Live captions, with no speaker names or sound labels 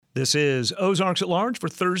This is Ozarks at Large for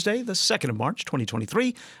Thursday, the 2nd of March,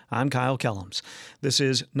 2023. I'm Kyle Kellums. This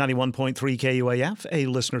is 91.3 KUAF, a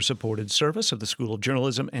listener-supported service of the School of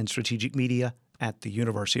Journalism and Strategic Media at the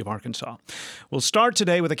University of Arkansas. We'll start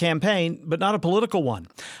today with a campaign, but not a political one.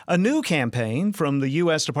 A new campaign from the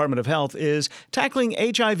U.S. Department of Health is tackling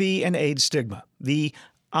HIV and AIDS stigma. The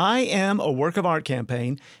I Am a Work of Art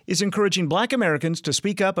campaign is encouraging Black Americans to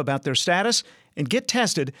speak up about their status and get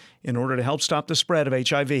tested in order to help stop the spread of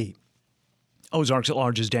HIV. Ozarks at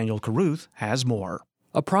Large's Daniel Carruth has more.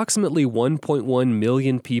 Approximately 1.1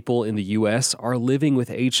 million people in the U.S. are living with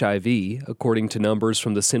HIV, according to numbers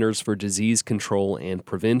from the Centers for Disease Control and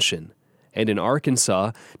Prevention. And in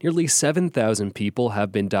Arkansas, nearly 7,000 people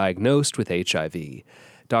have been diagnosed with HIV.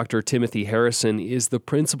 Dr. Timothy Harrison is the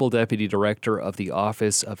Principal Deputy Director of the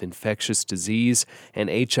Office of Infectious Disease and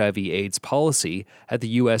HIV/AIDS Policy at the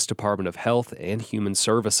U.S. Department of Health and Human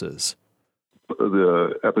Services.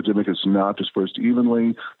 The epidemic is not dispersed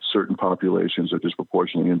evenly. Certain populations are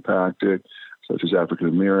disproportionately impacted, such as African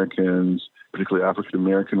Americans, particularly African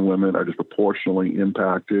American women are disproportionately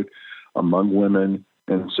impacted among women.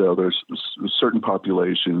 And so there's certain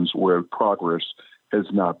populations where progress has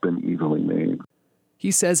not been evenly made. He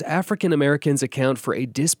says African Americans account for a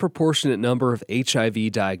disproportionate number of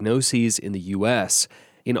HIV diagnoses in the U.S.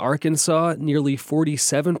 In Arkansas, nearly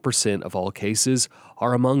 47% of all cases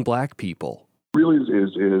are among Black people. Really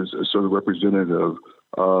is sort of representative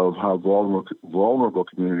of how vulnerable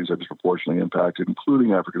communities are disproportionately impacted,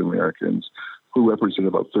 including African Americans, who represent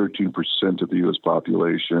about 13% of the U.S.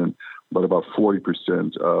 population, but about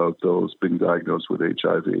 40% of those being diagnosed with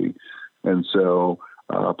HIV. And so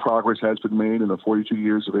progress has been made in the 42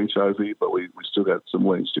 years of HIV, but we still got some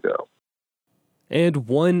ways to go. And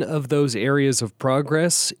one of those areas of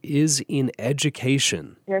progress is in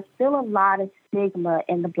education. There's still a lot of stigma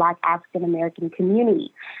in the Black African American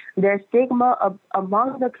community. There's stigma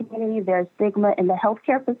among the community. There's stigma in the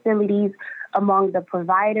healthcare facilities, among the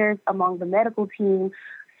providers, among the medical team.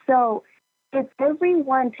 So if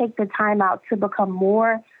everyone take the time out to become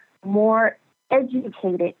more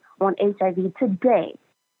educated on HIV today,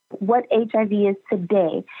 what HIV is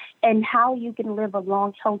today, and how you can live a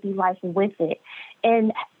long, healthy life with it,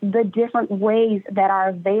 and the different ways that are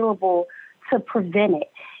available to prevent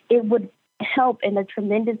it. It would help in a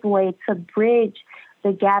tremendous way to bridge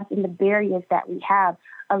the gaps and the barriers that we have.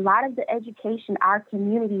 A lot of the education our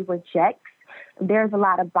community rejects, there's a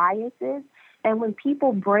lot of biases. And when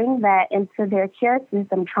people bring that into their care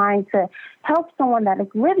system, trying to help someone that is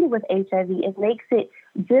living with HIV, it makes it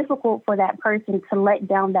difficult for that person to let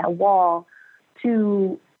down that wall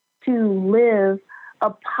to live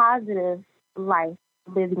a positive life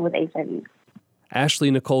living with HIV.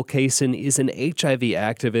 Ashley Nicole Kaysen is an HIV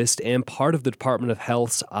activist and part of the Department of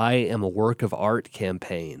Health's I Am a Work of Art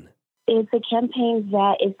campaign. It's a campaign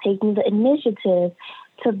that is taking the initiative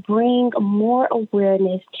to bring more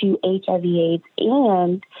awareness to HIV/AIDS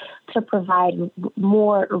and to provide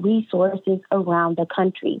more resources around the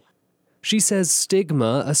country. She says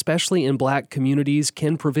stigma, especially in Black communities,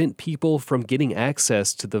 can prevent people from getting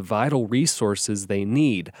access to the vital resources they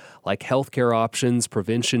need, like healthcare options,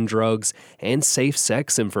 prevention drugs, and safe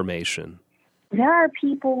sex information. There are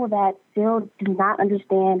people that still do not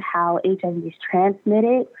understand how HIV is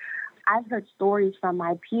transmitted. I've heard stories from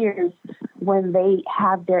my peers when they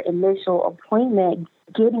have their initial appointment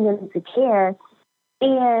getting into care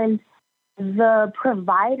and the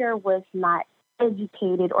provider was not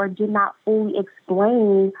educated or did not fully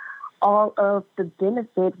explain all of the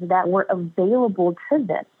benefits that were available to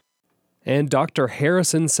them. And Dr.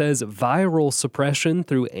 Harrison says viral suppression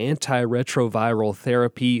through antiretroviral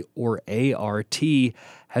therapy, or ART,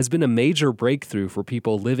 has been a major breakthrough for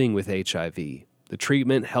people living with HIV. The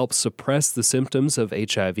treatment helps suppress the symptoms of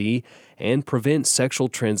HIV and prevent sexual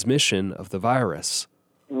transmission of the virus.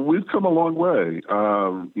 We've come a long way.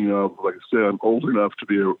 Like I said, I'm old enough to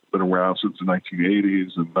been around since the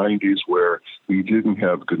 1980s and 90s where we didn't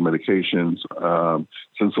have good medications.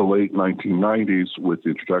 Since the late 1990s, with the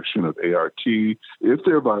introduction of ART, if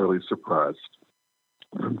they're virally suppressed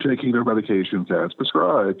from taking their medications as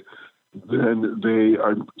prescribed, then they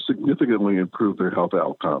are significantly improve their health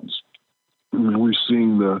outcomes. And we've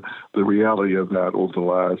seen the reality of that over the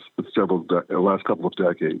last couple of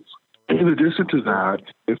decades. In addition to that,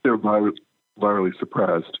 if they're virally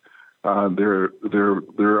suppressed,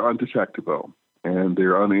 they're undetectable and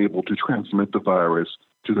they're unable to transmit the virus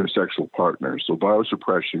to their sexual partners. So virus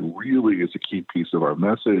suppression really is a key piece of our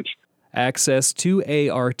message. Access to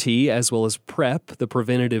ART, as well as PrEP, the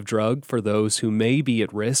preventative drug for those who may be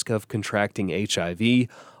at risk of contracting HIV,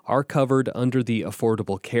 are covered under the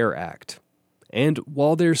Affordable Care Act. And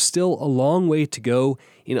while there's still a long way to go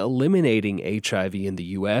in eliminating HIV in the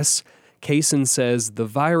U.S., Kaysen says the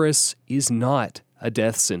virus is not a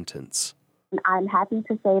death sentence. I'm happy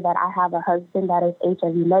to say that I have a husband that is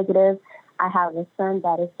HIV negative. I have a son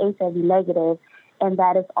that is HIV negative, and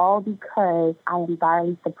that is all because I am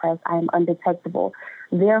virally suppressed. I am undetectable.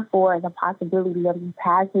 Therefore, the possibility of me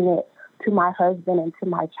passing it to my husband and to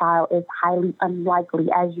my child is highly unlikely,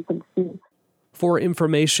 as you can see. For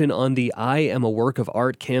information on the I Am a Work of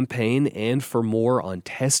Art campaign and for more on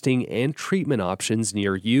testing and treatment options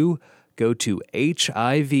near you, go to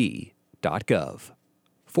hiv.gov.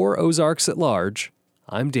 For Ozarks at Large,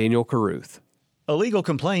 I'm Daniel Carruth. A legal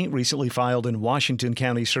complaint recently filed in Washington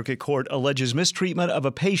County Circuit Court alleges mistreatment of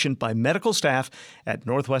a patient by medical staff at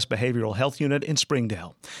Northwest Behavioral Health Unit in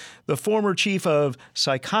Springdale. The former chief of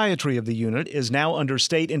psychiatry of the unit is now under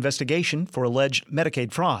state investigation for alleged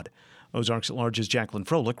Medicaid fraud. Ozarks at Large's Jacqueline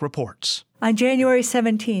Froelich reports. On January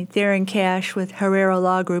 17th, Aaron Cash with Herrera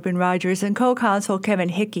Law Group in Rogers and co-counsel Kevin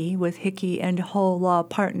Hickey with Hickey and Hull Law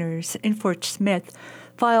Partners in Fort Smith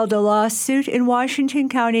filed a lawsuit in Washington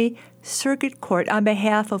County Circuit Court on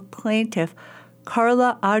behalf of plaintiff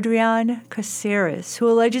Carla Adrian Caceres, who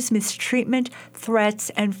alleges mistreatment, threats,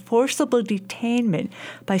 and forcible detainment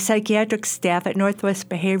by psychiatric staff at Northwest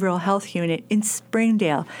Behavioral Health Unit in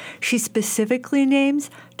Springdale. She specifically names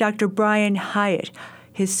Dr. Brian Hyatt,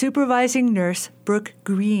 his supervising nurse, Brooke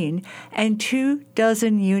Green, and 24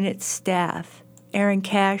 unit staff. Aaron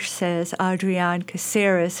Cash says Adrian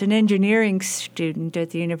Caceres, an engineering student at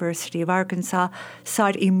the University of Arkansas,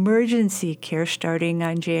 sought emergency care starting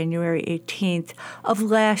on January 18th of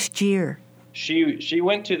last year. She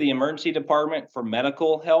went to the emergency department for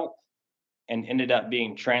medical help and ended up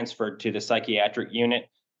being transferred to the psychiatric unit.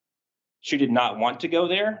 She did not want to go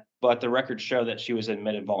there, but the records show that she was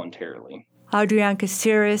admitted voluntarily. Adrian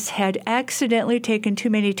Caceres had accidentally taken too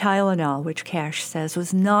many Tylenol, which Cash says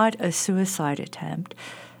was not a suicide attempt.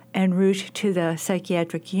 En route to the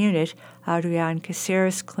psychiatric unit, Adrian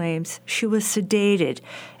Caceres claims she was sedated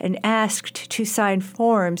and asked to sign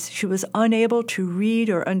forms she was unable to read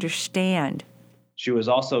or understand. She was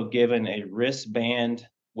also given a wristband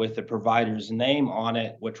with the provider's name on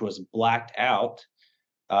it, which was blacked out.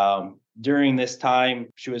 During this time,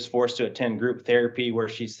 she was forced to attend group therapy where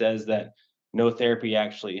she says that no therapy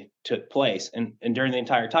actually took place. And during the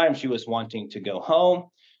entire time, she was wanting to go home.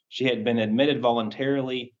 She had been admitted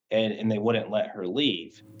voluntarily, and they wouldn't let her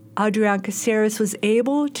leave. Adrian Caceres was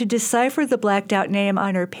able to decipher the blacked-out name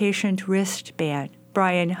on her patient wristband,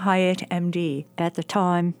 Brian Hyatt, MD, at the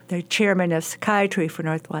time the chairman of psychiatry for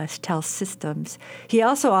Northwest Health Systems. He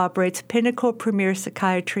also operates Pinnacle Premier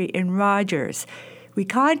Psychiatry in Rogers. We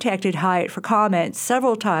contacted Hyatt for comment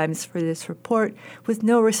several times for this report with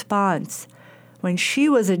no response. When she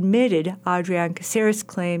was admitted, Adrian Caceres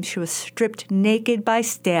claims she was stripped naked by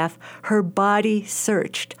staff, her body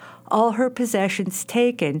searched, all her possessions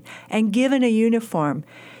taken, and given a uniform.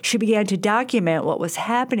 She began to document what was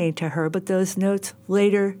happening to her, but those notes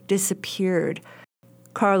later disappeared.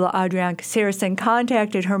 Carla Adrian Caceres then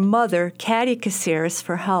contacted her mother, Katie Caceres,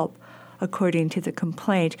 for help, according to the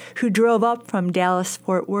complaint, who drove up from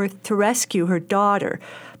Dallas-Fort Worth to rescue her daughter,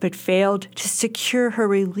 but failed to secure her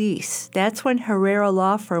release. That's when Herrera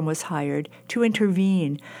Law Firm was hired to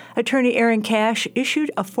intervene. Attorney Aaron Cash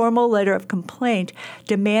issued a formal letter of complaint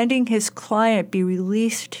demanding his client be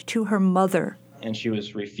released to her mother. And she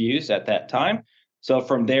was refused at that time. So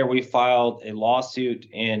from there, we filed a lawsuit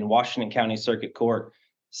in Washington County Circuit Court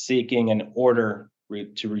seeking an order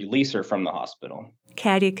to release her from the hospital.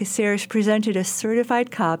 Katia Caceres presented a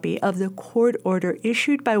certified copy of the court order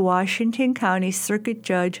issued by Washington County Circuit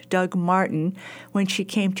Judge Doug Martin when she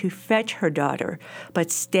came to fetch her daughter, but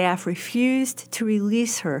staff refused to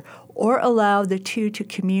release her or allow the two to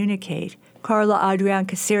communicate. Carla Adrian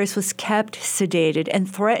Caceres was kept sedated and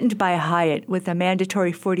threatened by Hyatt with a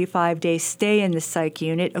mandatory 45-day stay in the psych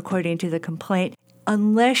unit, according to the complaint,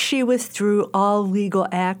 unless she withdrew all legal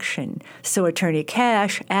action. So Attorney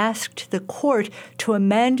Cash asked the court to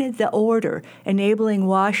amend the order, enabling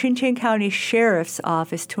Washington County Sheriff's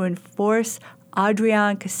Office to enforce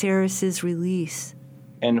Adrian Caceres' release.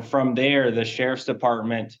 And from there, the Sheriff's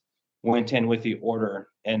Department went in with the order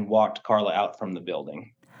and walked Carla out from the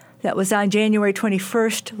building. That was on January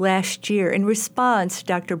 21st last year. In response,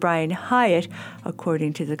 Dr. Brian Hyatt,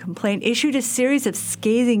 according to the complaint, issued a series of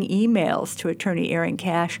scathing emails to Attorney Aaron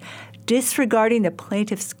Cash, disregarding the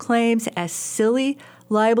plaintiff's claims as silly,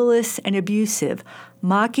 libelous, and abusive,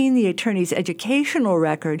 mocking the attorney's educational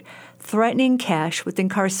record, threatening Cash with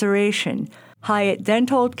incarceration. Hyatt then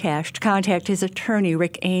told Cash to contact his attorney,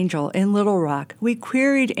 Rick Angel, in Little Rock. We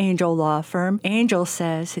queried Angel Law Firm. Angel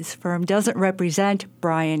says his firm doesn't represent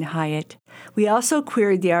Brian Hyatt. We also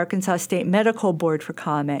queried the Arkansas State Medical Board for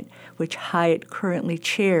comment, which Hyatt currently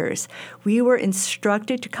chairs. We were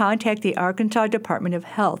instructed to contact the Arkansas Department of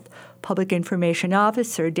Health. Public Information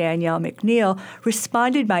Officer Danielle McNeil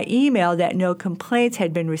responded by email that no complaints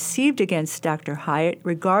had been received against Dr. Hyatt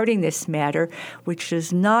regarding this matter, which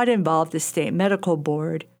does not involve the State Medical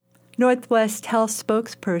Board. Northwest Health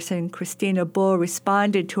spokesperson Christina Bull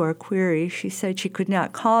responded to our query. She said she could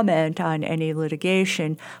not comment on any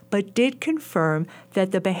litigation, but did confirm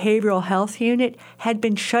that the behavioral health unit had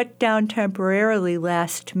been shut down temporarily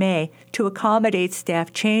last May to accommodate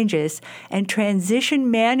staff changes and transition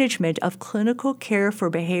management of clinical care for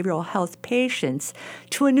behavioral health patients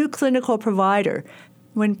to a new clinical provider.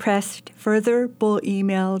 When pressed further, Bull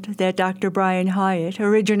emailed that Dr. Brian Hyatt,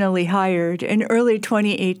 originally hired in early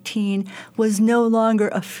 2018, was no longer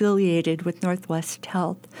affiliated with Northwest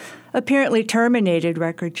Health. Apparently terminated,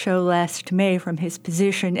 records show last May from his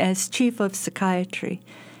position as chief of psychiatry.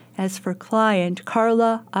 As for client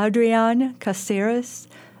Carla Adriana Caceres,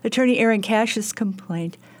 attorney Aaron Cash's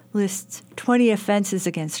complaint lists 20 offenses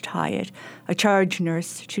against Hyatt, a charge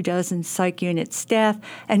nurse, 24 psych unit staff,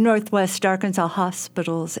 and Northwest Arkansas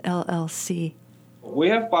Hospitals, LLC. We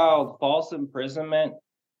have filed false imprisonment,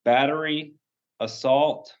 battery,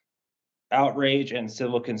 assault, outrage, and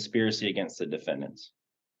civil conspiracy against the defendants.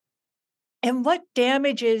 And what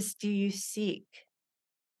damages do you seek?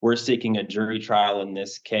 We're seeking a jury trial in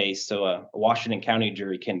this case so a Washington County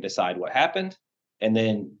jury can decide what happened and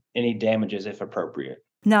then any damages if appropriate.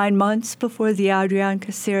 9 months before the Adriana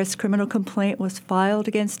Caceres criminal complaint was filed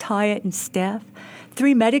against Hyatt and staff,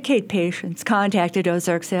 3 Medicaid patients contacted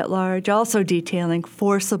Ozarks at Large, also detailing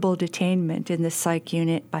forcible detainment in the psych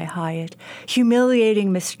unit by Hyatt,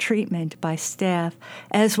 humiliating mistreatment by staff,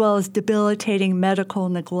 as well as debilitating medical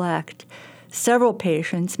neglect. Several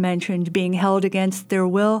patients mentioned being held against their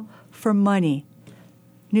will for money.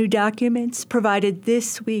 New documents provided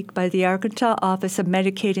this week by the Arkansas Office of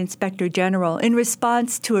Medicaid Inspector General in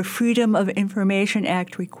response to a Freedom of Information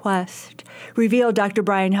Act request revealed Dr.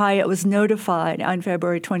 Brian Hyatt was notified on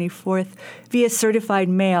February 24th via certified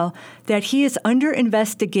mail that he is under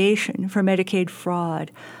investigation for Medicaid fraud.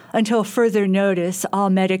 Until further notice, all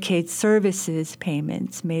Medicaid services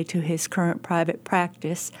payments made to his current private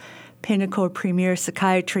practice, Pinnacle Premier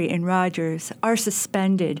Psychiatry in Rogers, are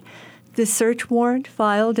suspended. The search warrant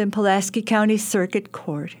filed in Pulaski County Circuit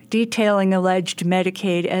Court, detailing alleged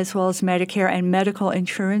Medicaid as well as Medicare and medical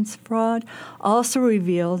insurance fraud, also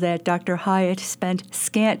revealed that Dr. Hyatt spent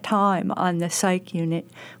scant time on the psych unit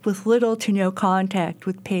with little to no contact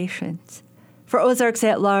with patients. For Ozarks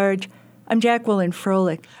at Large, I'm Jacqueline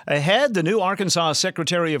Froelich. Ahead, the new Arkansas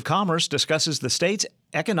Secretary of Commerce discusses the state's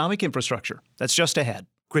economic infrastructure. That's just ahead.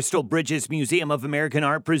 Crystal Bridges Museum of American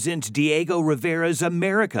Art presents Diego Rivera's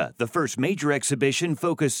America, the first major exhibition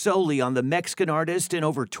focused solely on the Mexican artist in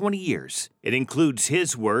over 20 years. It includes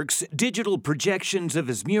his works, digital projections of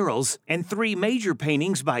his murals, and 3 major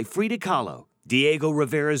paintings by Frida Kahlo. Diego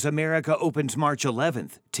Rivera's America opens March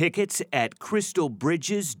 11th. Tickets at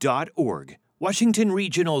crystalbridges.org. Washington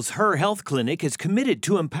Regional's Her Health Clinic is committed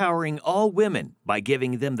to empowering all women by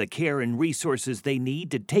giving them the care and resources they need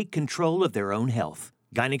to take control of their own health.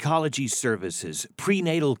 Gynecology services,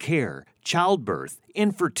 prenatal care, childbirth,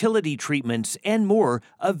 infertility treatments, and more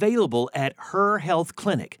available at Her Health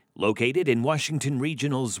Clinic, located in Washington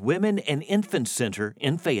Regional's Women and Infant Center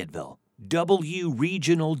in Fayetteville.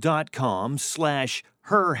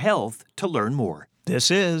 wregional.com/herhealth to learn more.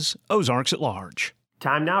 This is Ozarks at Large.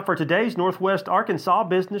 Time now for today's Northwest Arkansas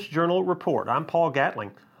Business Journal Report. I'm Paul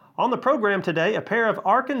Gatling. On the program today, a pair of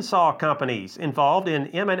Arkansas companies involved in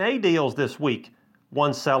M&A deals this week.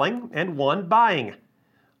 One selling and one buying.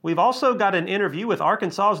 We've also got an interview with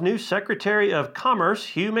Arkansas's new Secretary of Commerce,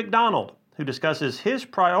 Hugh McDonald, who discusses his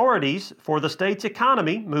priorities for the state's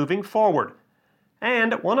economy moving forward.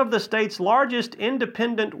 And one of the state's largest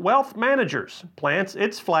independent wealth managers plants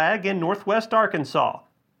its flag in Northwest Arkansas.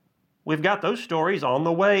 We've got those stories on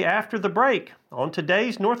the way after the break on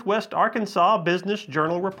today's Northwest Arkansas Business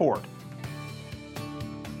Journal Report.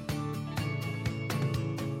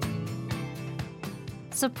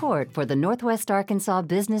 Support for the Northwest Arkansas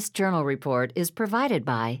Business Journal Report is provided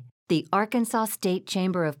by the Arkansas State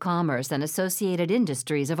Chamber of Commerce and Associated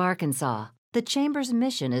Industries of Arkansas. The Chamber's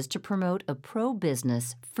mission is to promote a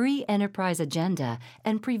pro-business, free enterprise agenda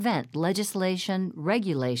and prevent legislation,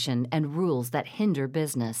 regulation, and rules that hinder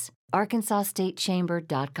business.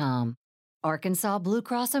 ArkansasStateChamber.com. Arkansas Blue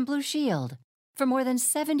Cross and Blue Shield. For more than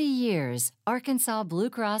 70 years, Arkansas Blue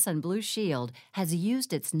Cross and Blue Shield has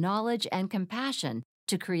used its knowledge and compassion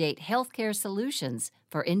to create healthcare solutions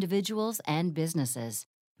for individuals and businesses.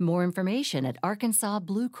 More information at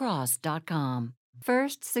arkansasbluecross.com.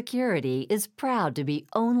 First Security is proud to be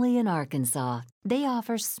only in Arkansas. They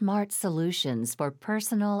offer smart solutions for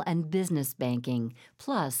personal and business banking,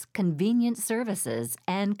 plus convenient services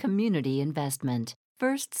and community investment.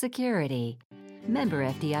 First Security. Member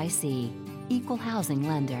FDIC. Equal housing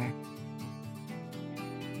lender.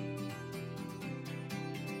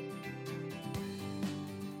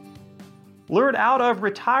 Lured out of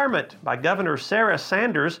retirement by Governor Sarah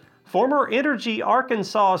Sanders, former Entergy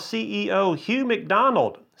Arkansas CEO Hugh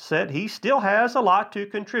McDonald said he still has a lot to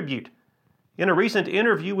contribute. In a recent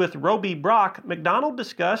interview with Roby Brock, McDonald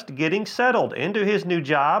discussed getting settled into his new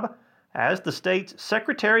job as the state's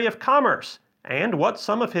Secretary of Commerce and what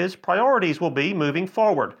some of his priorities will be moving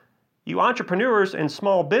forward. You entrepreneurs and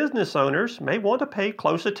small business owners may want to pay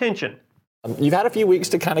close attention. You've had a few weeks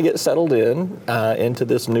to kind of get settled into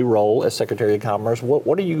this new role as Secretary of Commerce.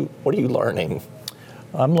 What are you learning?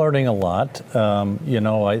 I'm learning a lot.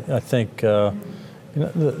 I think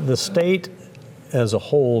the state as a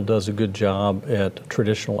whole does a good job at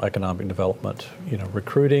traditional economic development.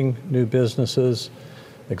 Recruiting new businesses,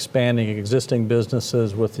 expanding existing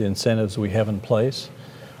businesses with the incentives we have in place.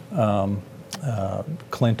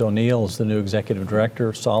 Clint O'Neill is the new executive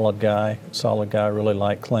director, solid guy, really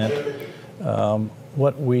like Clint.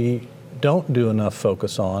 What we don't do enough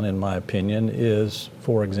focus on, in my opinion, is,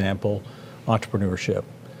 for example, entrepreneurship.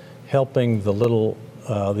 Helping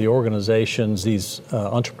the organizations, these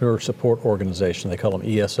entrepreneur support organizations, they call them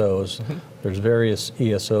ESOs. Mm-hmm. There's various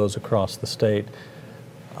ESOs across the state.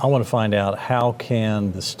 I want to find out how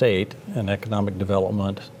can the state and economic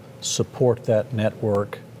development support that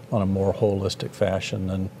network on a more holistic fashion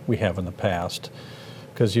than we have in the past.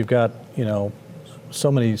 Because you've got,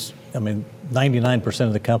 so many, 99%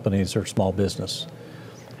 of the companies are small business.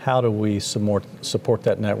 How do we support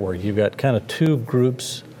that network? You've got kind of two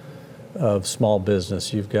groups of small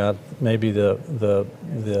business. You've got maybe the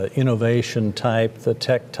innovation type, the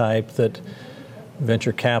tech type that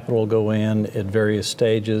venture capital go in at various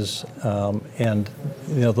stages, and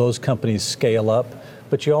those companies scale up.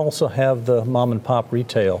 But you also have the mom and pop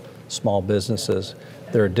retail small businesses.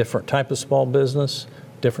 They're a different type of small business,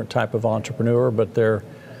 different type of entrepreneur, but they're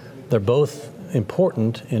both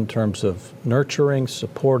important in terms of nurturing,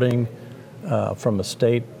 supporting from a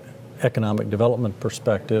state economic development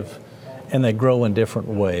perspective, and they grow in different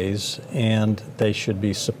ways, and they should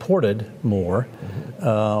be supported more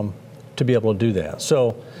to be able to do that.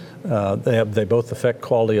 So they both affect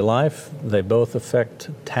quality of life, they both affect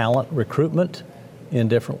talent recruitment in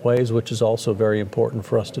different ways, which is also very important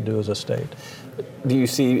for us to do as a state. Do you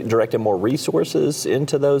see directing more resources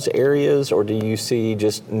into those areas, or do you see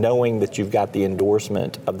just knowing that you've got the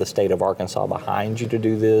endorsement of the state of Arkansas behind you to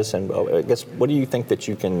do this? And I guess, what do you think that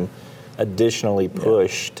you can additionally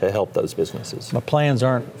push to help those businesses? My plans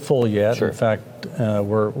aren't full yet. Sure. In fact,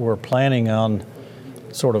 we're planning on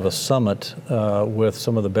sort of a summit with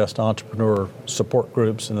some of the best entrepreneur support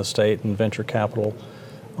groups in the state and venture capital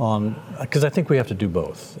because I think we have to do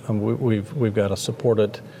both. We've got to support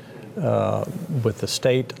it with the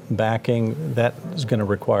state backing. That is going to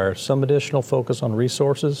require some additional focus on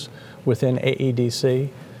resources within AEDC.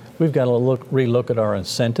 We've got to relook at our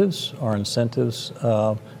incentives. Our incentives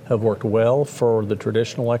have worked well for the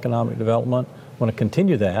traditional economic development. Want to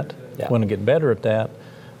continue that. Yeah. Want to get better at that.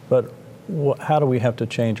 But how do we have to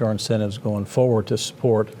change our incentives going forward to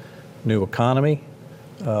support new economy,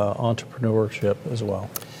 entrepreneurship as well?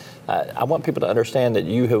 I want people to understand that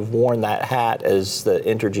you have worn that hat as the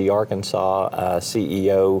Entergy Arkansas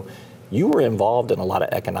CEO. You were involved in a lot of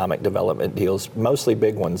economic development deals, mostly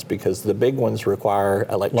big ones, because the big ones require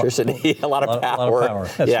electricity, a lot of power.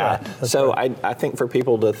 That's right. So right. I think for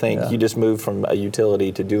people to think you just moved from a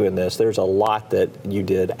utility to doing this, there's a lot that you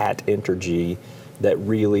did at Entergy that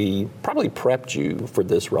really probably prepped you for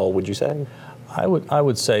this role, would you say? I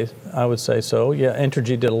would say so. Yeah,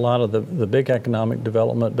 Entergy did a lot of the big economic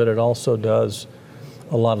development, but it also does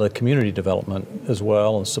a lot of the community development as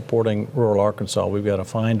well, and supporting rural Arkansas. We've got to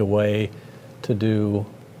find a way to do,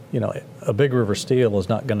 a Big River Steel is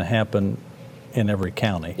not going to happen in every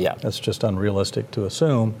county. Yeah. That's just unrealistic to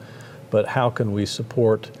assume. But how can we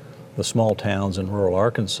support the small towns in rural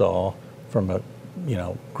Arkansas from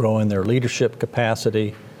growing their leadership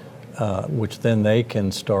capacity, which then they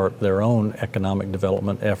can start their own economic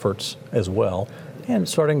development efforts as well, and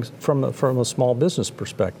starting from a small business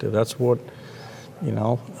perspective. That's what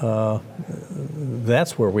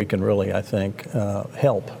That's where we can really, I think,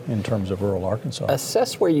 help in terms of rural Arkansas.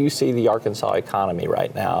 Assess where you see the Arkansas economy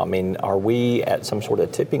right now. I mean, are we at some sort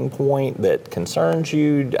of tipping point that concerns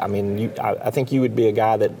you? I mean, I think you would be a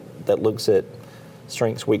guy that looks at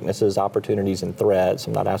strengths, weaknesses, opportunities, and threats.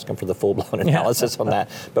 I'm not asking for the full-blown analysis on that.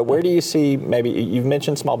 But where do you see, maybe, you've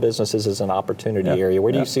mentioned small businesses as an opportunity area.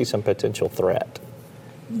 Where do you see some potential threat?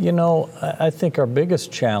 I think our biggest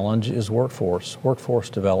challenge is workforce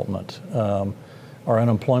development. Our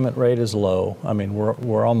unemployment rate is low. I mean,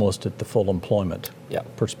 we're almost at the full employment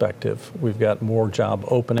perspective. We've got more job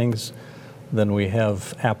openings than we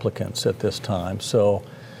have applicants at this time. So,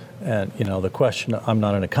 and the question, I'm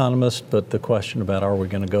not an economist, but the question about are we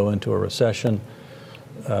going to go into a recession,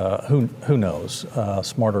 who knows?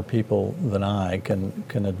 Smarter people than I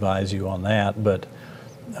can advise you on that, but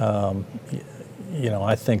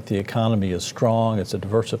I think the economy is strong. It's a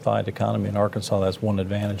diversified economy in Arkansas. That's one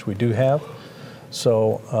advantage we do have.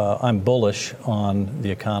 So I'm bullish on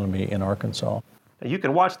the economy in Arkansas. You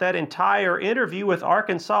can watch that entire interview with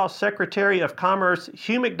Arkansas Secretary of Commerce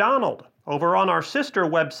Hugh McDonald over on our sister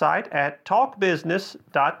website at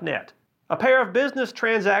talkbusiness.net. A pair of business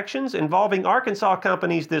transactions involving Arkansas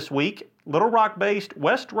companies this week. Little Rock-based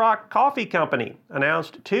West Rock Coffee Company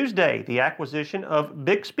announced Tuesday the acquisition of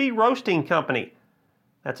Bixby Roasting Company.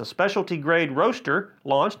 That's a specialty-grade roaster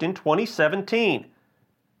launched in 2017.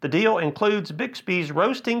 The deal includes Bixby's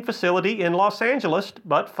roasting facility in Los Angeles,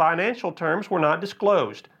 but financial terms were not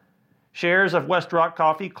disclosed. Shares of West Rock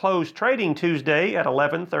Coffee closed trading Tuesday at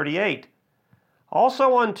 $11.38.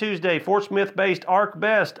 Also on Tuesday, Fort Smith-based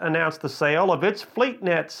ArcBest announced the sale of its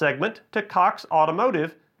FleetNet segment to Cox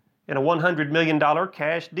Automotive in a $100 million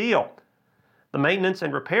cash deal. The maintenance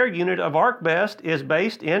and repair unit of ArcBest is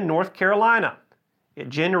based in North Carolina. It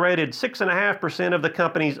generated 6.5% of the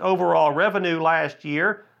company's overall revenue last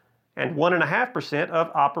year and 1.5%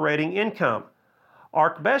 of operating income.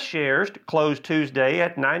 ArcBest shares closed Tuesday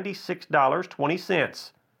at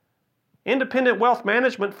 $96.20. Independent wealth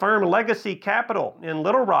management firm Legacy Capital in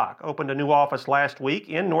Little Rock opened a new office last week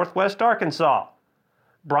in Northwest Arkansas.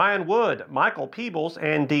 Brian Wood, Michael Peebles,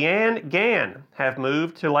 and Deanne Gann have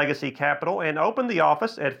moved to Legacy Capital and opened the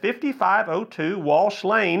office at 5502 Walsh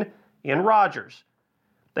Lane in Rogers.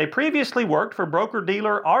 They previously worked for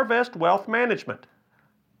broker-dealer Arvest Wealth Management.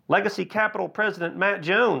 Legacy Capital President Matt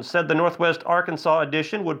Jones said the Northwest Arkansas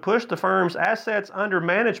addition would push the firm's assets under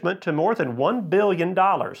management to more than $1 billion.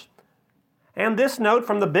 And this note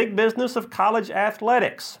from the big business of college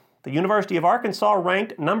athletics. The University of Arkansas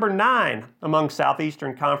ranked number 9 among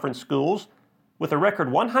Southeastern Conference schools with a record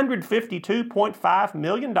 $152.5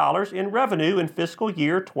 million in revenue in fiscal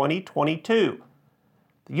year 2022.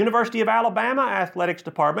 The University of Alabama Athletics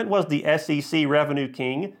Department was the SEC revenue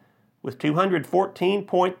king with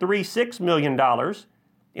 $214.36 million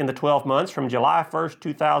in the 12 months from July 1st,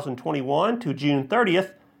 2021 to June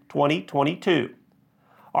 30th, 2022.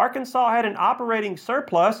 Arkansas had an operating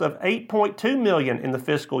surplus of $8.2 million in the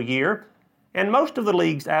fiscal year, and most of the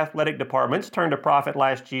league's athletic departments turned a profit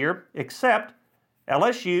last year, except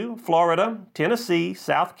LSU, Florida, Tennessee,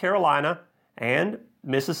 South Carolina, and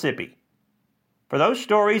Mississippi. For those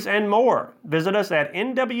stories and more, visit us at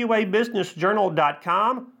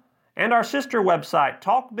nwabusinessjournal.com and our sister website,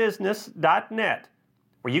 talkbusiness.net,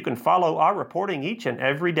 where you can follow our reporting each and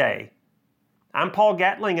every day. I'm Paul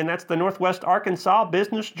Gatling, and that's the Northwest Arkansas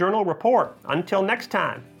Business Journal Report. Until next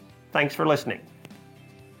time, thanks for listening.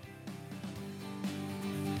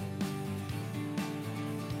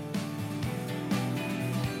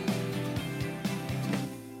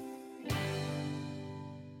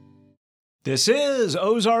 This is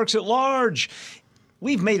Ozarks at Large.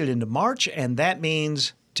 We've made it into March, and that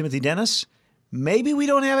means, Timothy Dennis, maybe we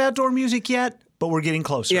don't have outdoor music yet, but we're getting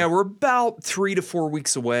closer. Yeah, we're about 3 to 4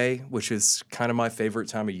 weeks away, which is kind of my favorite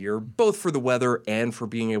time of year, both for the weather and for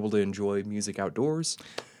being able to enjoy music outdoors.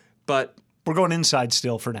 But we're going inside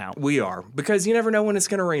still for now. We are, because you never know when it's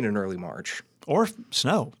going to rain in early March. Or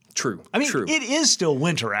snow. True. I mean, true. It is still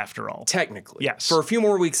winter after all. Technically. Yes. For a few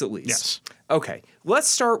more weeks at least. Yes. Okay, let's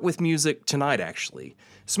start with music tonight, actually.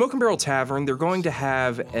 Smoke and Barrel Tavern, they're going to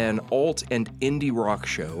have an alt and indie rock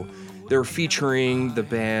show. They're featuring the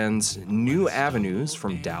bands New Avenues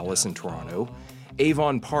from Dallas and Toronto,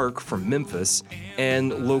 Avon Park from Memphis,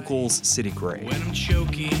 and locals City Gray. When I'm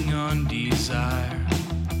choking on desire,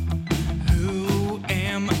 who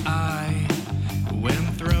am I when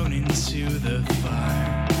I'm thrown into the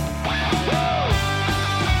fire?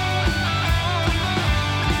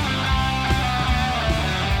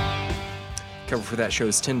 Cover for that show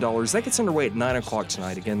is $10. That gets underway at 9 o'clock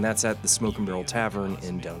tonight. Again, that's at the Smoke and Barrel Tavern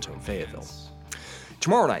in downtown Fayetteville.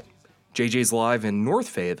 Tomorrow night, JJ's Live in North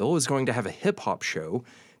Fayetteville is going to have a hip-hop show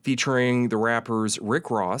featuring the rappers Rick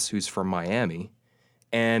Ross, who's from Miami,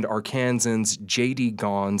 and Arkansans J.D.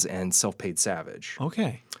 Gons and Self-Paid Savage.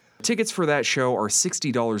 Okay. Tickets for that show are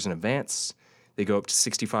 $60 in advance. They go up to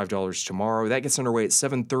 $65 tomorrow. That gets underway at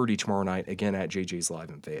 7:30 tomorrow night, again at JJ's Live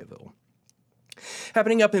in Fayetteville.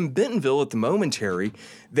 Happening up in Bentonville at the Momentary,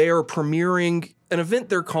 they are premiering an event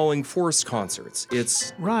they're calling Forest Concerts.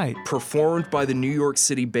 It's performed by the New York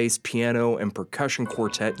City-based piano and percussion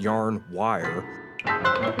quartet Yarn Wire.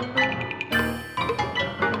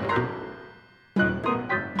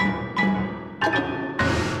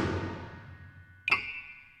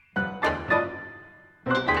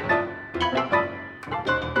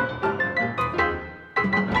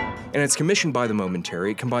 And it's commissioned by the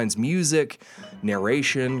Momentary. It combines music,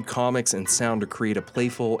 narration, comics, and sound to create a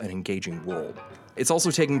playful and engaging world. It's also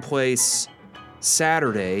taking place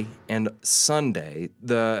Saturday and Sunday.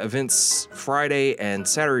 The events Friday and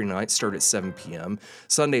Saturday night start at 7 p.m.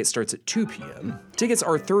 Sunday it starts at 2 p.m. Tickets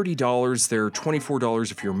are $30. They're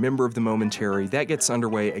 $24 if you're a member of the Momentary. That gets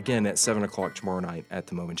underway again at 7 o'clock tomorrow night at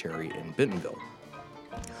the Momentary in Bentonville.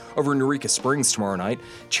 Over in Eureka Springs tomorrow night,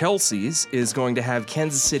 Chelsea's is going to have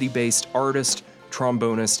Kansas City-based artist,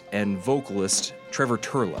 trombonist, and vocalist Trevor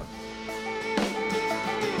Turla.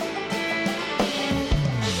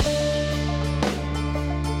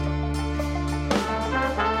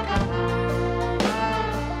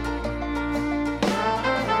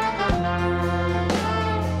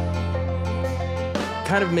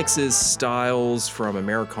 Kind of mixes styles from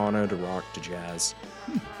Americana to rock to jazz.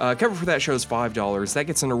 Cover for that show is $5. That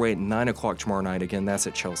gets underway at 9 o'clock tomorrow night. Again, that's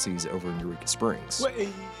at Chelsea's over in Eureka Springs. Wait,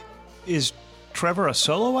 is Trevor a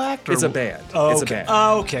solo act? It's a band. Oh, it's okay. a band.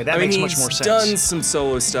 Oh, okay. That makes much he's more sense. Done some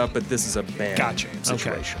solo stuff, but this is a band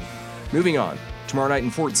situation. Okay. Moving on. Tomorrow night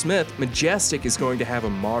in Fort Smith, Majestic is going to have a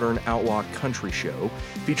modern outlaw country show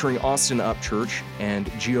featuring Austin Upchurch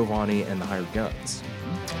and Giovanni and the Hired Guns.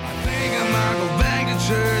 I think I might go back to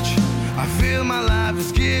church. I feel my life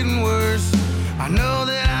is getting worse. I know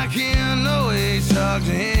that I can always talk to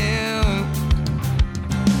him.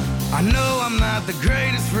 I know I'm not the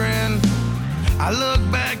greatest friend. I look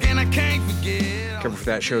back and I can't forget. Cover for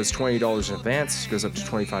that show is $20 in advance, goes up to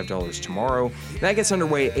 $25 tomorrow. That gets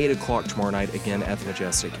underway at 8 o'clock tomorrow night, again at the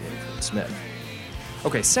Majestic in Fort Smith.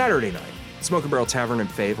 Okay, Saturday night, Smoke and Barrel Tavern in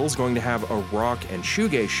Fayetteville is going to have a rock and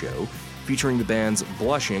shoegaze show featuring the bands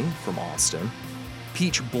Blushing from Austin,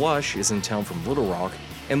 Peach Blush is in town from Little Rock,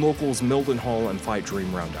 and locals Milton Hall and Fight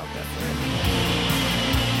Dream round out that band.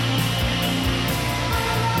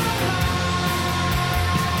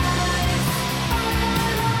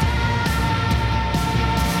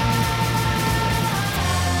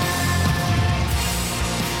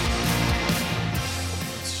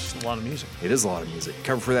 A lot of music. It is a lot of music.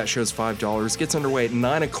 Cover for that show is $5. Gets underway at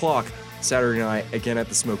 9 o'clock Saturday night, again at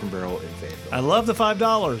the Smoke and Barrel in Fayetteville. I love the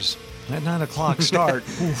 $5. That 9 o'clock start.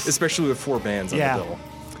 Especially with 4 bands on the bill.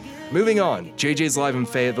 Moving on, JJ's Live in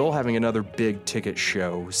Fayetteville having another big ticket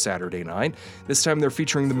show Saturday night. This time they're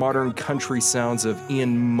featuring the modern country sounds of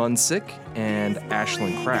Ian Munsick and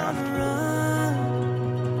Ashlyn Kraft.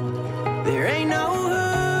 There ain't no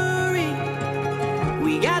hurry.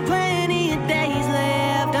 We got plenty of days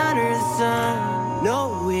left under the sun.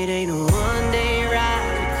 No, it ain't a one-day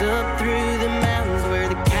ride. It's up through the mountains where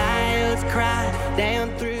the coyotes cry.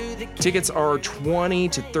 Down through the... Tickets are $20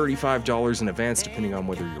 to $35 in advance, depending on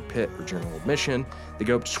whether you're pit or general admission. They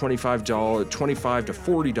go up to $25 to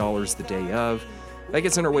 $40 the day of. That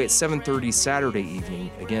gets underway at 7:30 Saturday evening,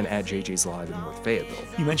 again at JJ's Live in North Fayetteville.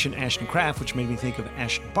 You mentioned Ashton Kraft, which made me think of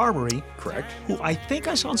Ashton Barbary. Correct. Who I think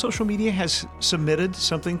I saw on social media has submitted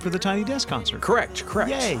something for the Tiny Desk concert. Correct.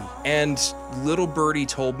 Yay. And Little Birdie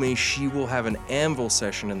told me she will have an Anvil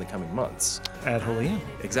session in the coming months. At Holy Anvil.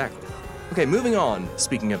 Exactly. Okay, moving on.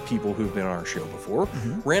 Speaking of people who've been on our show before,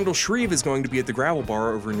 Randall Shreve is going to be at the Gravel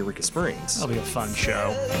Bar over in Eureka Springs. That'll be a fun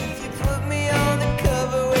show. Put me on the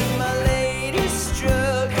cover with my latest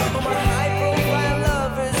drug. All my high-profile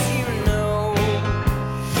lovers, you know.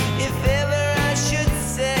 If ever I should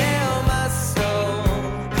sell my soul,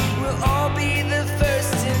 we'll all be the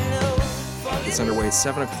first to know. It's underway at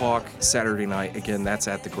 7 o'clock Saturday night. Again, that's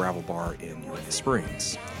at the Gravel Bar in Eureka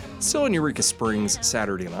Springs. Still in Eureka Springs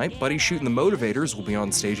Saturday night, Buddy Shoot and the Motivators will be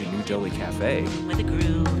on stage at New Delhi Cafe. With a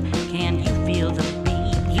groove, can you feel the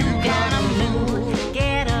beat? You gotta move,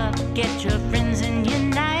 get up, get your friends and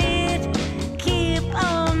unite. Keep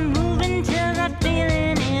on moving till the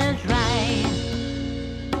feeling is right.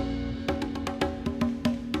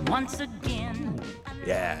 Once again.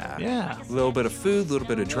 Yeah. A little bit of food, a little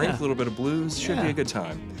bit of drink, a little bit of blues. Should be a good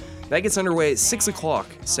time. That gets underway at 6 o'clock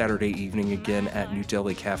Saturday evening, again at New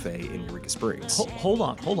Delhi Cafe in Eureka Springs. Hold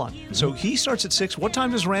on. So he starts at 6. What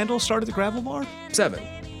time does Randall start at the Gravel Bar? 7.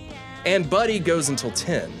 And Buddy goes until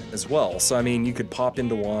 10 as well. So, I mean, you could pop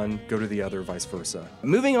into one, go to the other, vice versa.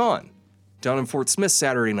 Moving on. Down in Fort Smith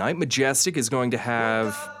Saturday night, Majestic is going to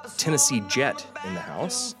have Tennessee Jet in the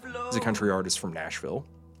house. He's a country artist from Nashville.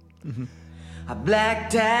 Mm-hmm. I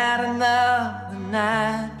blacked out another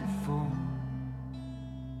night before.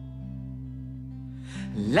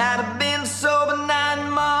 I'd have been sober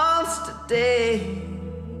 9 months today.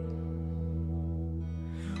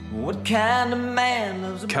 What kind of man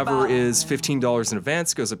loves a Cover is $15 in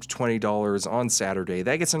advance, goes up to $20 on Saturday.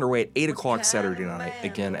 That gets underway at 8 o'clock Saturday night,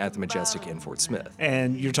 again at the Majestic in Fort Smith.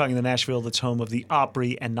 And you're talking the Nashville that's home of the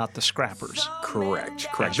Opry and not the Scrappers. Correct.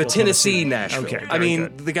 Nashville, The Tennessee Nashville. Okay, I mean,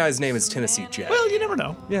 good. The guy's name is Tennessee Jet. Well, you never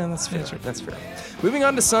know. Yeah, that's fair. That's fair. Moving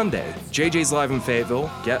on to Sunday, JJ's Live in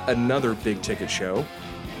Fayetteville, yet another big ticket show.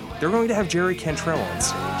 They're going to have Jerry Cantrell on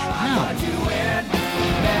stage.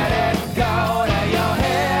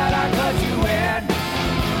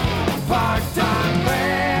 part-time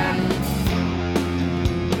band.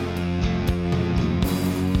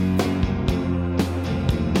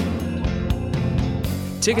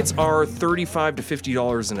 Tickets are $35 to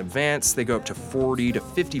 $50 in advance. They go up to $40 to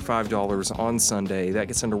 $55 on Sunday. That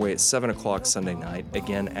gets underway at 7 o'clock Sunday night,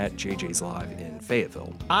 again at JJ's Live in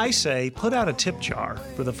Fayetteville. I say put out a tip jar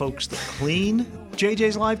for the folks that clean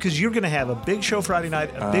JJ's Live, because you're going to have a big show Friday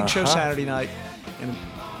night, a big show Saturday night, and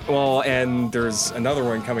well, and there's another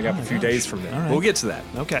one coming up a few days from now. Right. We'll get to that.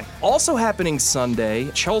 Okay. Also happening Sunday,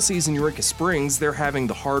 Chelsea's in Eureka Springs. They're having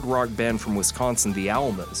the hard rock band from Wisconsin, the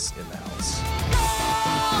Almas, in the house.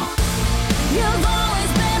 You've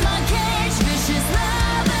always been my cage, vicious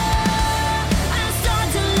lover. I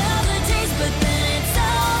start to love the taste, but then it's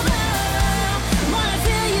over. Wanna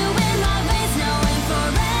feel you in my veins, knowing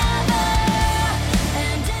forever.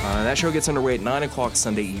 That show gets underway at 9 o'clock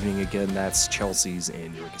Sunday evening. Again, that's Chelsea's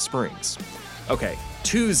in Eureka Springs. Okay,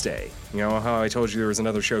 Tuesday. You know how I told you there was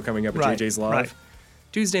another show coming up at JJ's Live? Right.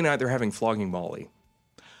 Tuesday night, they're having Flogging Molly.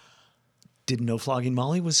 Didn't know Flogging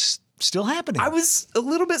Molly was still happening. I was a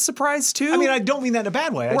little bit surprised, too. I mean, I don't mean that in a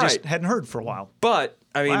bad way. I just hadn't heard for a while. But,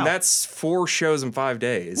 I mean, Wow. that's 4 shows in 5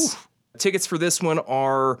 days. Oof. Tickets for this one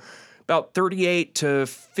are about $38 to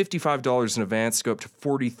 $55 in advance, go up to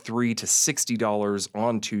 $43 to $60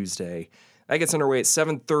 on Tuesday. That gets underway at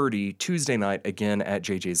 7:30 Tuesday night, again at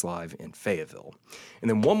JJ's Live in Fayetteville. And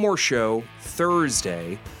then one more show,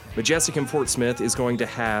 Thursday. Majestic in Fort Smith is going to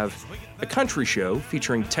have a country show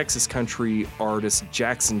featuring Texas country artist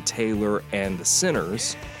Jackson Taylor and the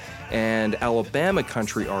Sinners, and Alabama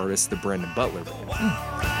country artist the Brendan Butler Band.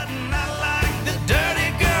 The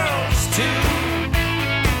dirty girls too.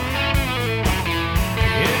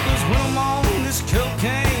 Yeah, 'cause when I'm on this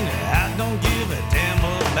cocaine, I don't give a damn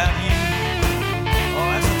about you. Oh,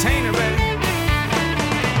 that's a tainter, baby.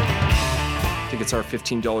 Tickets are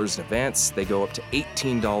 $15 in advance. They go up to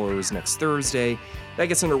 $18 next Thursday. That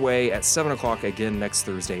gets underway at 7 o'clock again next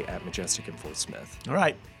Thursday at Majestic in Fort Smith. All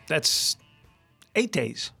right. That's 8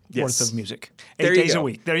 days Yes. worth of music. There 8 you days a go.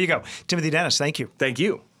 week. There you go. Timothy Dennis, thank you. Thank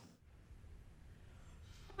you.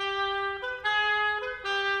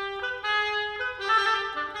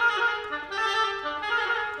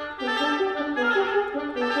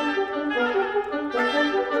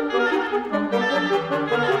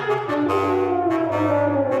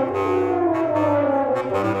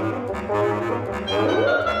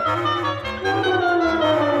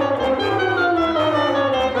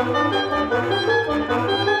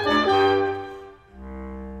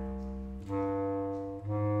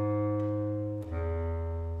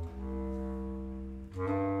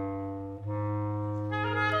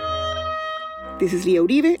 This is Leah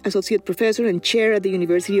Uribe, Associate Professor and Chair at the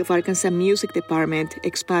University of Arkansas Music Department,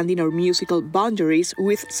 expanding our musical boundaries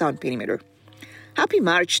with Sound Perimeter. Happy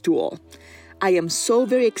March to all. I am so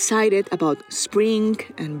very excited about spring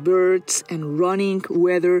and birds and running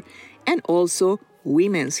weather and also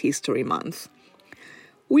Women's History Month.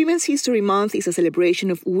 Women's History Month is a celebration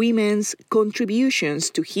of women's contributions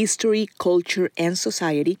to history, culture, and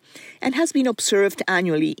society, and has been observed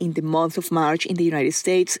annually in the month of March in the United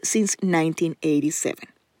States since 1987.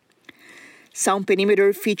 Sound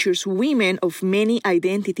Perimeter features women of many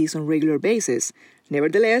identities on a regular basis.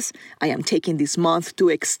 Nevertheless, I am taking this month to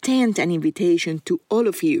extend an invitation to all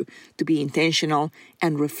of you to be intentional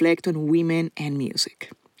and reflect on women and music.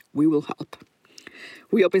 We will help.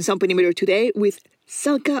 We open Sound Perimeter today with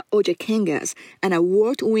Selka Ojakengas, an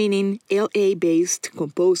award-winning LA-based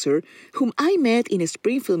composer whom I met in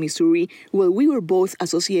Springfield, Missouri, while we were both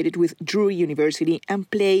associated with Drury University and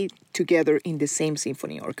played together in the same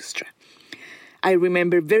symphony orchestra. I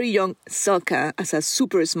remember very young Selka as a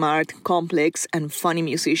super smart, complex, and funny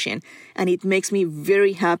musician, and it makes me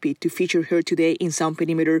very happy to feature her today in Sound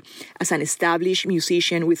Perimeter as an established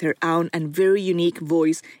musician with her own and very unique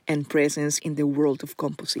voice and presence in the world of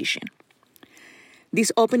composition. This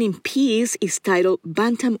opening piece is titled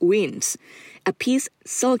Bantam Winds, a piece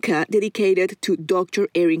Selka dedicated to Dr.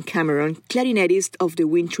 Erin Cameron, clarinetist of the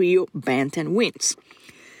wind trio Bantam Winds.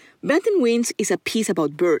 Bantam Winds is a piece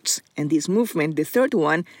about birds, and this movement, the third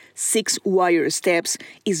one, 6-wire steps,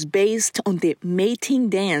 is based on the mating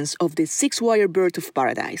dance of the 6-wire bird of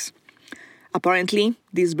paradise. Apparently,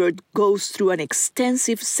 this bird goes through an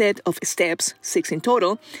extensive set of steps, 6 in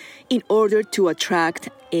total, in order to attract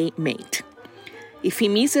a mate. If he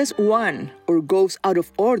misses one or goes out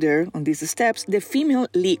of order on these steps, the female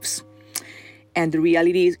leaves. And the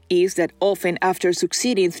reality is that often after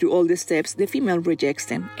succeeding through all the steps, the female rejects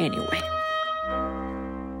them anyway.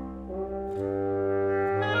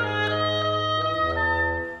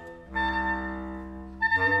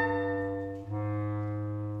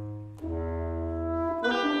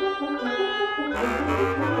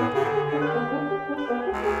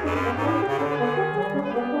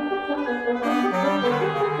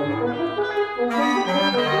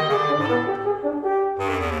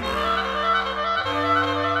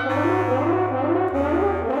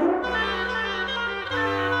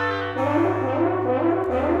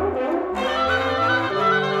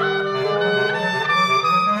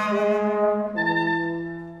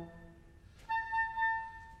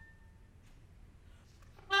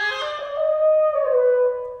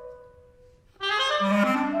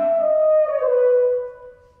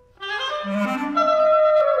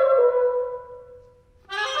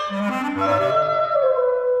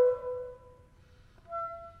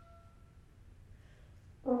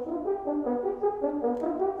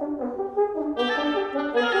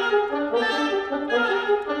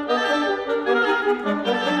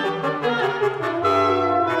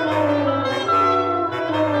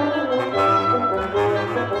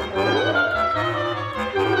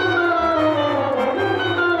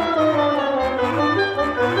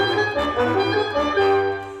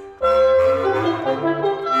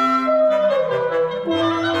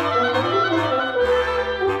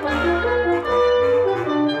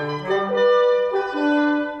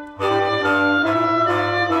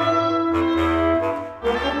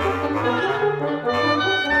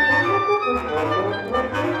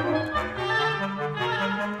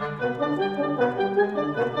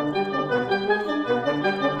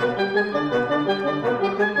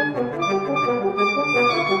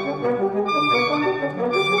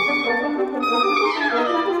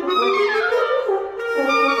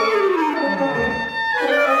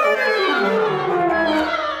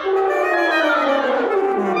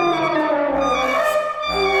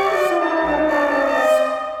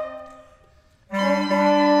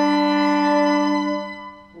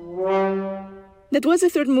 That was the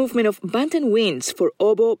third movement of Bantam Winds for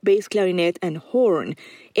oboe, bass clarinet, and horn,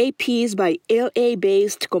 a piece by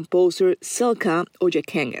LA-based composer Selka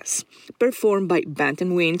Ojakengas, performed by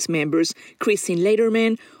Bantam Winds members Christine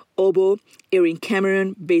Lederman, oboe, Erin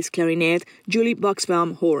Cameron, bass clarinet, Julie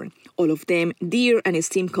Buxbaum, horn, all of them dear and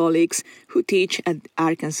esteemed colleagues who teach at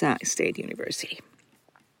Arkansas State University.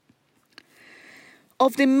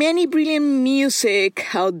 Of the many brilliant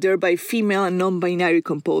music out there by female and non-binary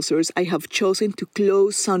composers, I have chosen to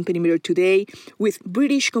close Sound Perimeter today with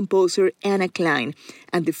British composer Anna Clyne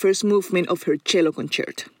and the first movement of her cello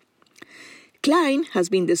concerto. Clyne has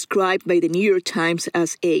been described by the New York Times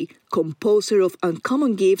as a composer of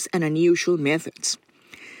uncommon gifts and unusual methods.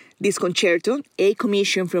 This concerto, a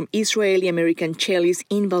commission from Israeli-American cellist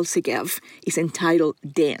Inbal Segev, is entitled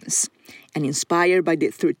Dance, and inspired by the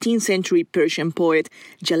 13th century Persian poet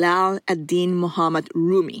Jalal ad-Din Muhammad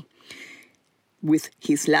Rumi, with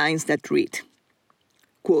his lines that read,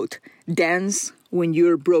 quote, "Dance when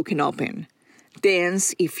you're broken open.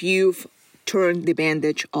 Dance if you've turned the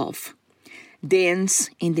bandage off.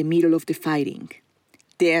 Dance in the middle of the fighting.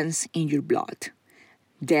 Dance in your blood.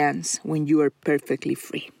 Dance when you are perfectly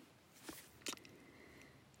free."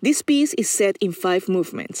 This piece is set in 5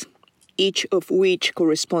 movements, each of which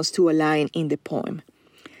corresponds to a line in the poem.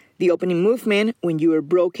 The opening movement, When You Are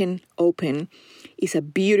Broken Open, is a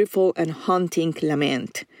beautiful and haunting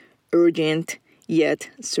lament, urgent yet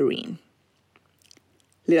serene.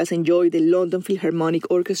 Let us enjoy the London Philharmonic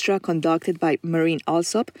Orchestra conducted by Marin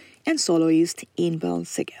Alsop and soloist Inbal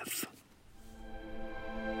Segev.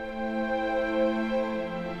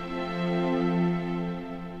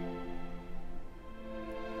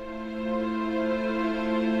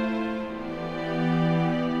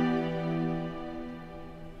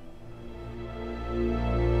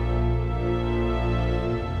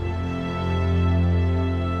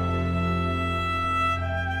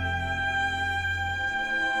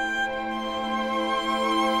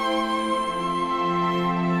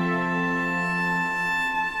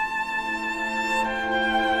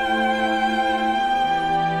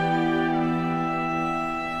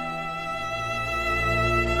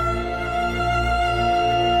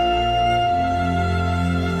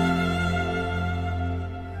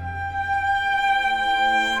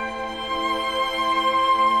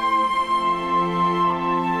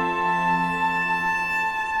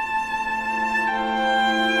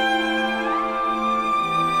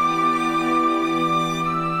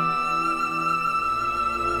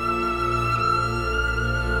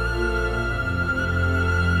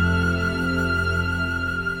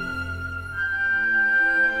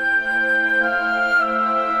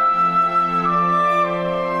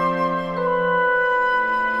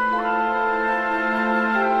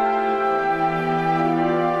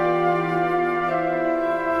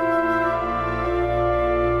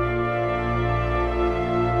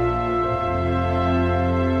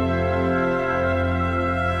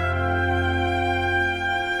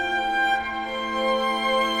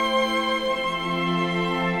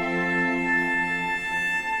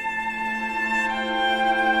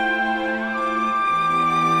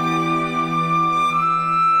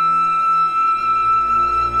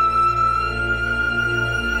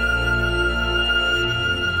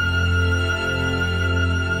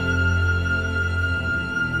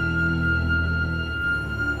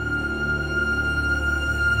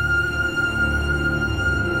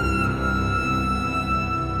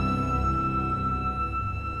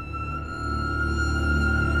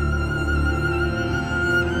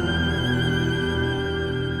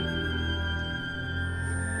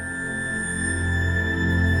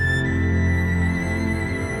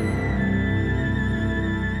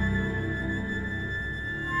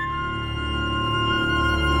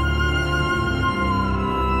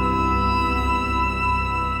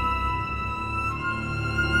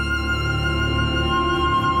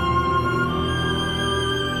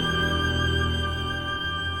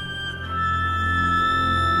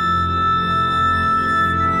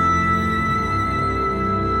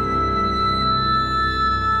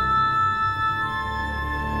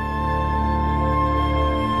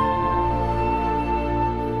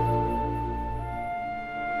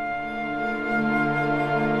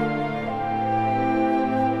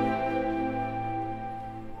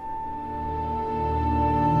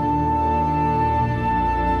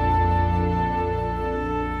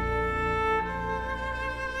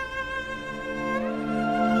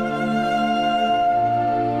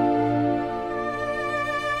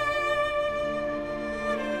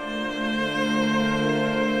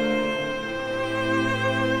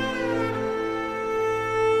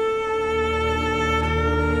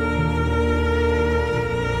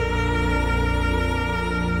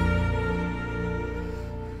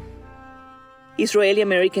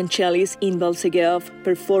 Israeli-American cellist Inbal Segev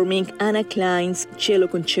performing Anna Klein's Cello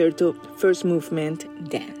Concerto, First Movement,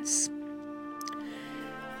 Dance.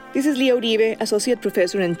 This is Leah Uribe, Associate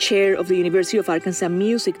Professor and Chair of the University of Arkansas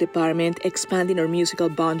Music Department, expanding our musical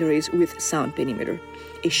boundaries with Sound Perimeter,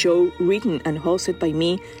 a show written and hosted by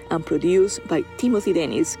me and produced by Timothy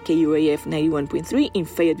Dennis, KUAF 91.3 in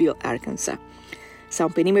Fayetteville, Arkansas.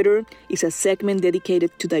 Sound Perimeter is a segment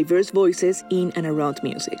dedicated to diverse voices in and around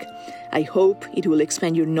music. I hope it will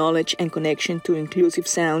expand your knowledge and connection to inclusive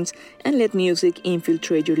sounds and let music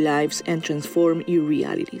infiltrate your lives and transform your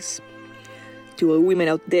realities. To all women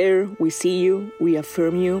out there, we see you, we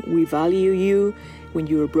affirm you, we value you when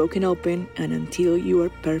you are broken open and until you are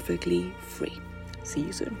perfectly free. See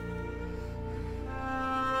you soon.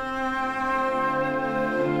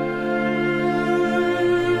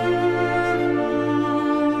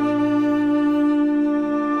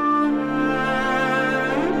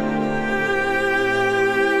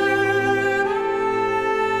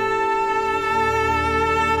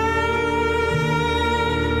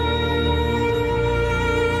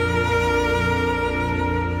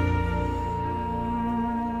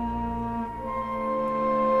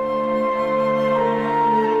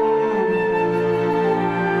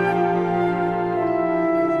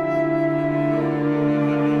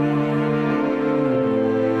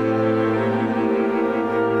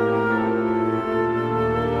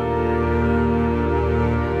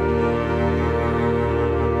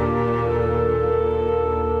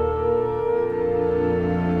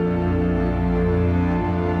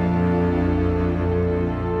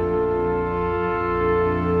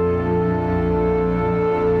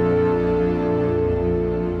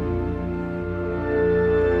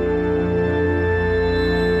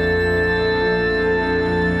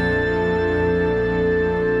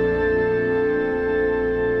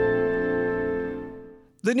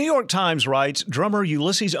 The New York Times writes, drummer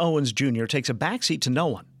Ulysses Owens Jr. takes a backseat to no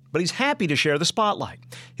one, but he's happy to share the spotlight.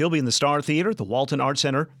 He'll be in the Star Theater, the Walton Art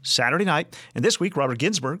Center, Saturday night. And this week, Robert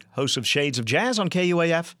Ginsburg, host of Shades of Jazz on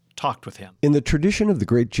KUAF, talked with him. In the tradition of the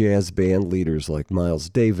great jazz band leaders like Miles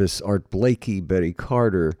Davis, Art Blakey, Betty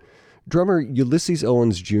Carter, drummer Ulysses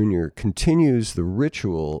Owens Jr. continues the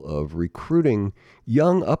ritual of recruiting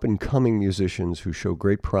young up-and-coming musicians who show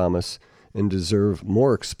great promise and deserve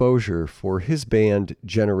more exposure for his band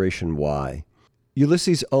Generation Y.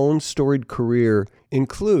 Ulysses' own storied career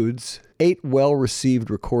includes 8 well-received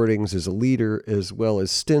recordings as a leader, as well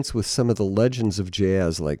as stints with some of the legends of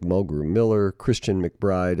jazz like Mulgrew Miller, Christian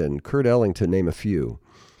McBride, and Kurt Elling, to name a few.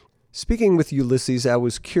 Speaking with Ulysses, I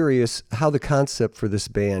was curious how the concept for this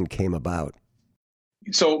band came about.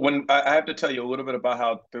 So when I have to tell you a little bit about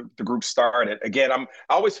how the group started. Again, I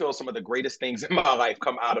always feel some of the greatest things in my life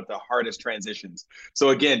come out of the hardest transitions. So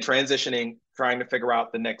again, transitioning, trying to figure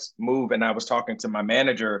out the next move. And I was talking to my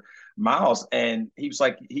manager, Miles, and he was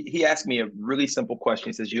like, he asked me a really simple question.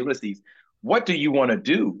 He says, Ulysses, what do you want to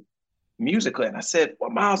do musically? And I said, well,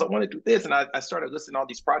 Miles, I want to do this. And I started listening to all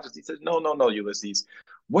these projects. He said, no, Ulysses,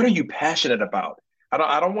 what are you passionate about?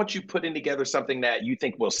 I don't want you putting together something that you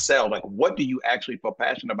think will sell. Like, what do you actually feel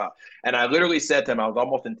passionate about? And I literally said to him, I was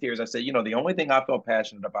almost in tears. I said, the only thing I feel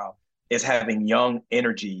passionate about is having young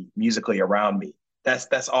energy musically around me.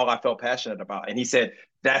 That's all I felt passionate about. And he said,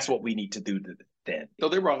 that's what we need to do then. So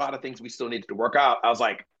there were a lot of things we still needed to work out. I was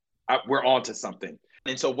like, we're on to something.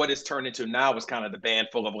 And so what it's turned into now is kind of the band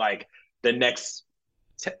full of like the next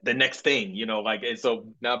thing, and so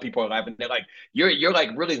now people are laughing. They're like, you're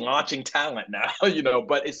like really launching talent now,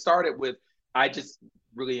 but it started with, I just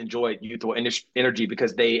really enjoyed Youthful Energy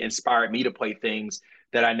because they inspired me to play things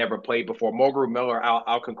that I never played before. Mulgrew Miller,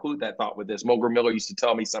 I'll conclude that thought with this. Mulgrew Miller used to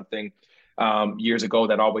tell me something years ago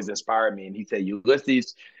that always inspired me. And he said,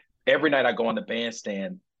 Ulysses, every night I go on the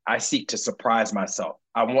bandstand, I seek to surprise myself.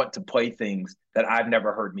 I want to play things that I've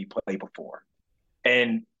never heard me play before.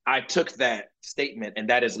 And I took that statement, and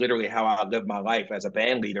that is literally how I live my life as a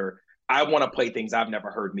band leader. I want to play things I've never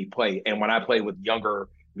heard me play. And when I play with younger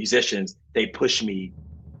musicians, they push me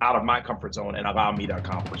out of my comfort zone and allow me to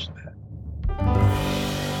accomplish that.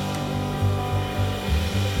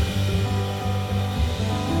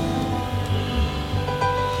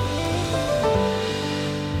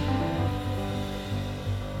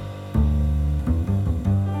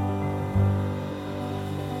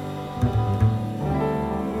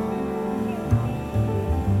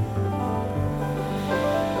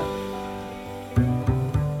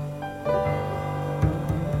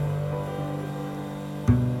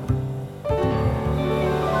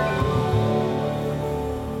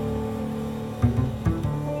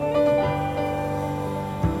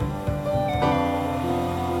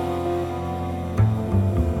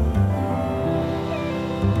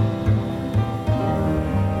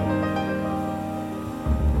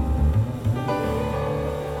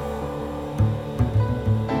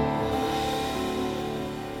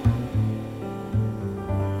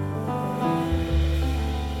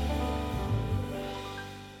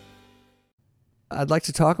 I'd like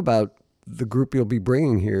to talk about the group you'll be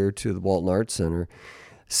bringing here to the Walton Arts Center.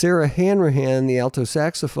 Sarah Hanrahan, the alto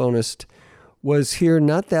saxophonist, was here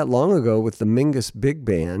not that long ago with the Mingus Big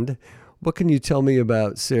Band. What can you tell me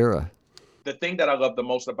about Sarah? The thing that I love the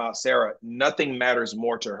most about Sarah, nothing matters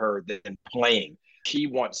more to her than playing. She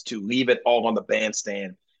wants to leave it all on the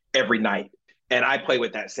bandstand every night. And I play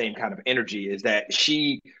with that same kind of energy, is that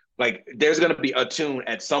she, like, there's going to be a tune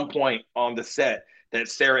at some point on the set that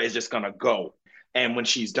Sarah is just going to go. And when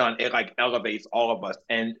she's done, it like elevates all of us.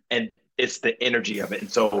 And it's the energy of it.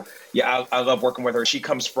 And so, yeah, I love working with her. She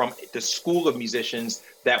comes from the school of musicians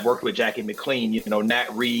that worked with Jackie McLean, you know,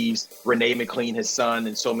 Nat Reeves, Renee McLean, his son,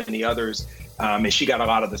 and so many others. And she got a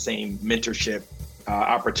lot of the same mentorship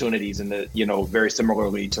opportunities, and you know, very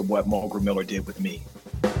similarly to what Mulgrew Miller did with me.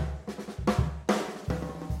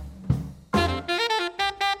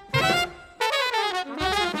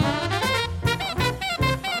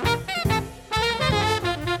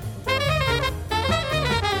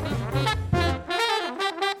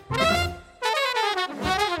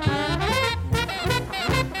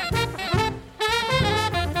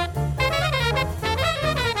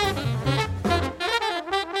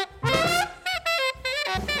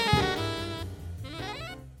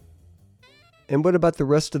 And what about the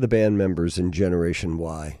rest of the band members in Generation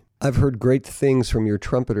Y? I've heard great things from your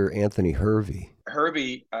trumpeter, Anthony Hervey.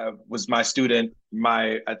 Hervey was my student,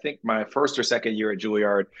 I think my first or second year at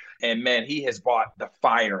Juilliard. And man, he has brought the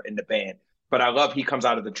fire in the band. But I love he comes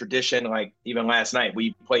out of the tradition. Like even last night,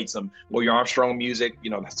 we played some Louis Armstrong music, you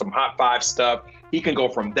know, some Hot Five stuff. He can go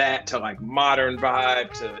from that to like modern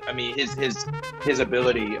vibe to, I mean, his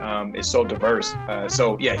ability is so diverse.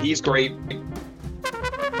 So yeah, he's great.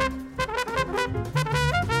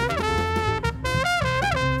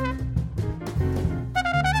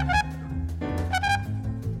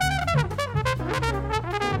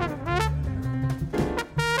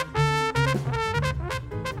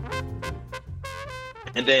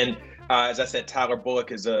 And then, as I said, Tyler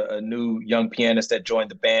Bullock is a new young pianist that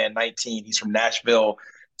joined the band, 19. He's from Nashville,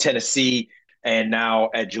 Tennessee, and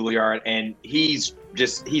now at Juilliard. And he's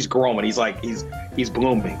growing. He's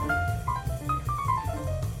blooming.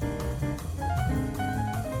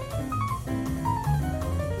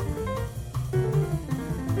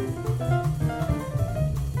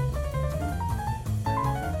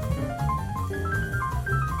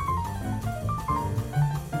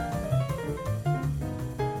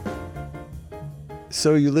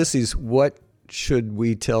 So, Ulysses, what should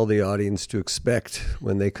we tell the audience to expect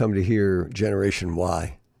when they come to hear Generation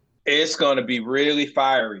Y? It's going to be really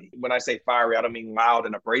fiery. When I say fiery, I don't mean loud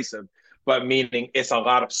and abrasive, but meaning it's a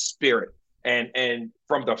lot of spirit. And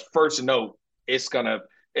from the first note, it's gonna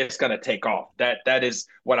take off. That is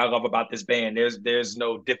what I love about this band. There's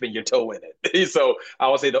no dipping your toe in it. So I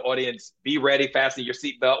would say the audience, be ready, fasten your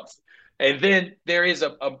seatbelts. And then there is a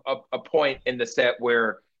point in the set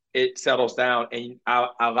where it settles down, and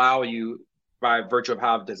I'll allow you, by virtue of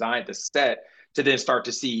how I've designed the set, to then start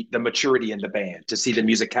to see the maturity in the band, to see the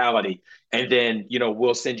musicality. And then, you know,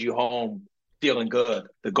 we'll send you home feeling good.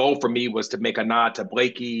 The goal for me was to make a nod to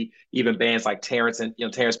Blakey, even bands like Terrence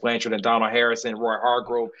Blanchard and Donald Harrison, Roy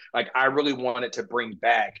Hargrove. Like, I really wanted to bring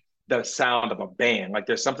back the sound of a band. Like,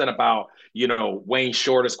 there's something about, you know, Wayne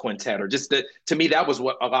Shorter's quintet, or just to me, that was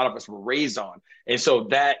what a lot of us were raised on. And so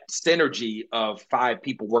that synergy of five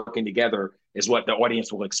people working together is what the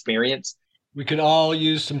audience will experience. We can all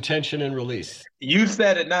use some tension and release. You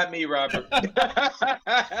said it, not me, Robert.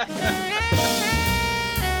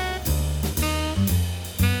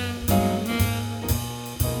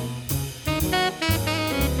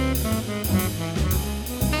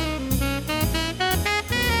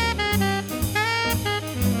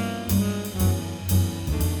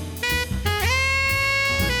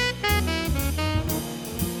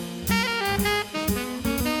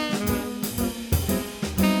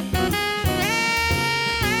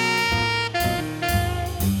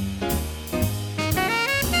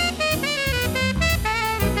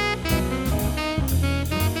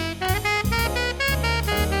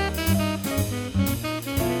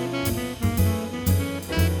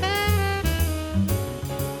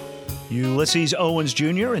 Ulysses Owens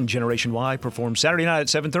Jr. and Generation Y perform Saturday night at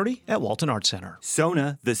 7:30 at Walton Arts Center.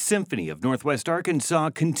 SONA, the Symphony of Northwest Arkansas,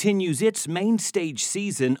 continues its main stage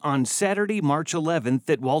season on Saturday, March 11th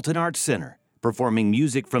at Walton Arts Center, performing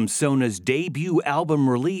music from SONA's debut album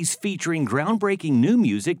release featuring groundbreaking new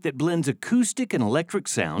music that blends acoustic and electric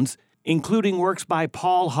sounds, including works by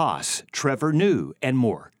Paul Haas, Trevor New, and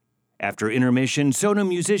more. After intermission, SONA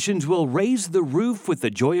musicians will raise the roof with the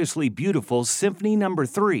joyously beautiful Symphony No.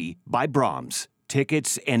 3 by Brahms.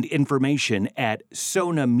 Tickets and information at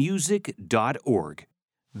sonamusic.org.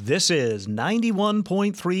 This is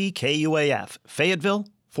 91.3 KUAF, Fayetteville,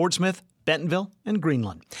 Fort Smith, Bentonville, and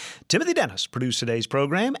Greenland. Timothy Dennis produced today's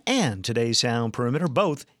program and today's Sound Perimeter,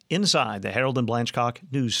 both inside the Harold and Blanchcock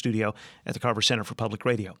News Studio at the Carver Center for Public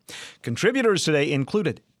Radio. Contributors today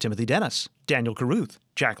included Timothy Dennis, Daniel Caruth,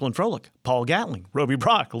 Jacqueline Froelich, Paul Gatling, Roby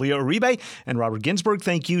Brock, Leo Uribe, and Robert Ginsburg.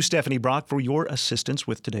 Thank you, Stephanie Brock, for your assistance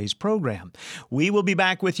with today's program. We will be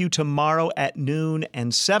back with you tomorrow at noon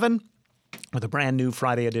and 7 with a brand new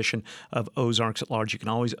Friday edition of Ozarks at Large. You can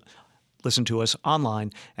always listen to us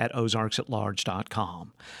online at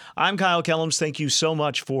ozarksatlarge.com. I'm Kyle Kellums. Thank you so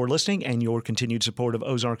much for listening and your continued support of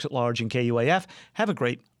Ozarks at Large and KUAF. Have a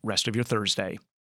great rest of your Thursday.